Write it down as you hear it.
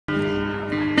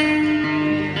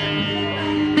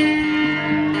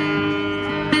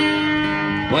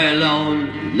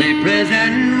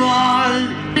prison wall,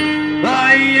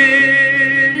 I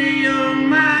hear the young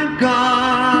man calling.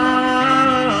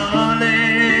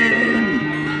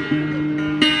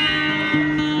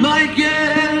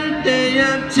 Michael, they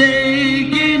have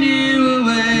taken you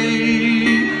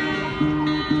away,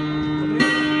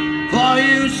 for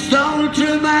you stole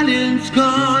Trevelyan's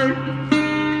corn,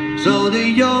 so the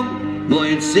young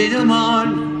might see them on.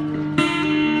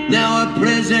 Now a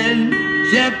prison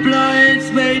ship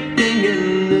lies waiting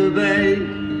in the bay.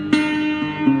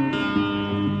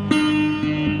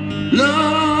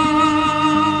 Loughlin,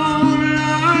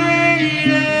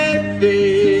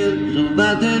 Fields of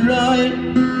Athenry,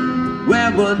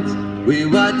 where once we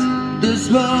watched the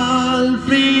small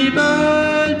free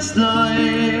birds fly.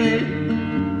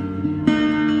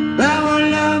 Our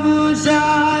love was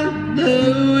on the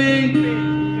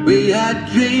wing, we had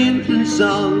dreams and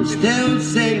songs to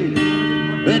sing.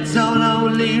 It's so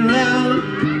lonely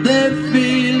round the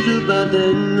fields of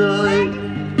Athenry.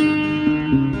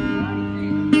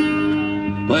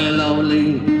 Well,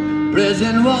 lonely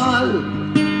prison wall,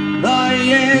 I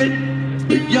heard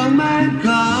the young man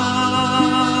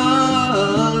calling.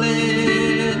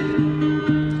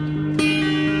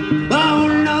 Oh,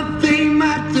 nothing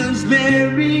matters,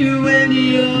 Mary, when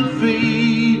you're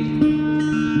free.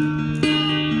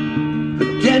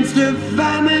 Against the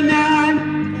famine and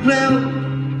drought,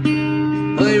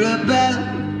 I rebel,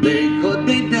 they cut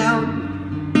me down.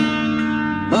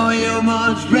 Oh, you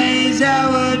must raise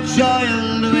our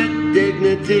child with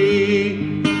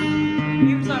dignity.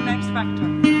 He was on XFactor.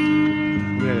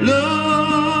 Really?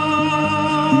 Loughlin,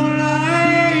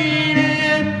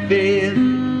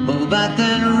 Fields of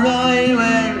Athenry,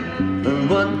 where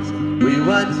once we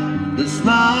watched the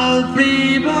small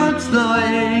free birds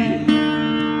fly.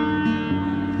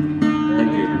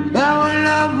 Our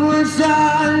love was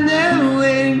on the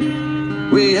wing,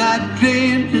 we had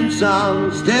dreams and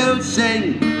songs to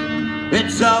sing.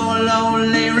 It's so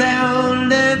lonely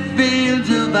round the fields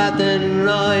of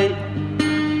Athenry.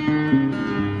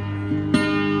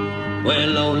 Well,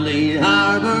 lonely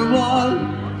harbour wall,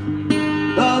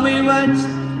 oh, we watched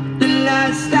the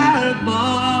last star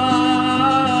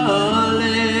falling,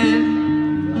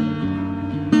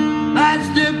 as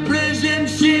the prison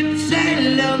ship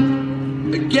sailed up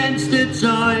against the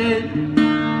tide.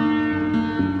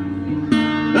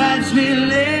 As we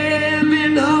live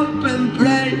in hope and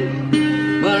pray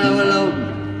for our love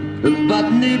in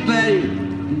Botany Bay.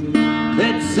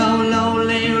 It's so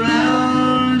lonely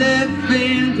round the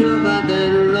fields of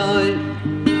Athenry.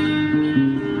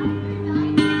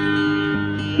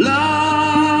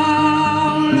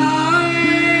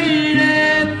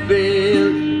 Loughlin,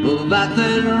 Fields of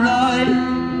Athenry,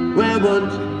 where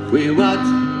once we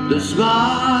watched the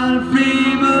small free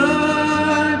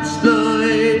birds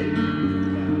fly.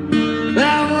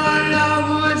 Our love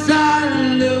was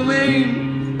on the wing,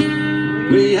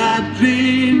 we had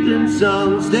dreams and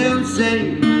songs to sing.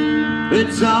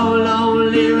 It's so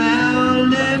lonely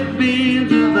round the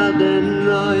fields of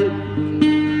Athenry.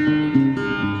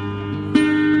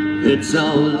 It's so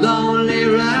lonely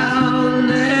round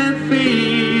the fields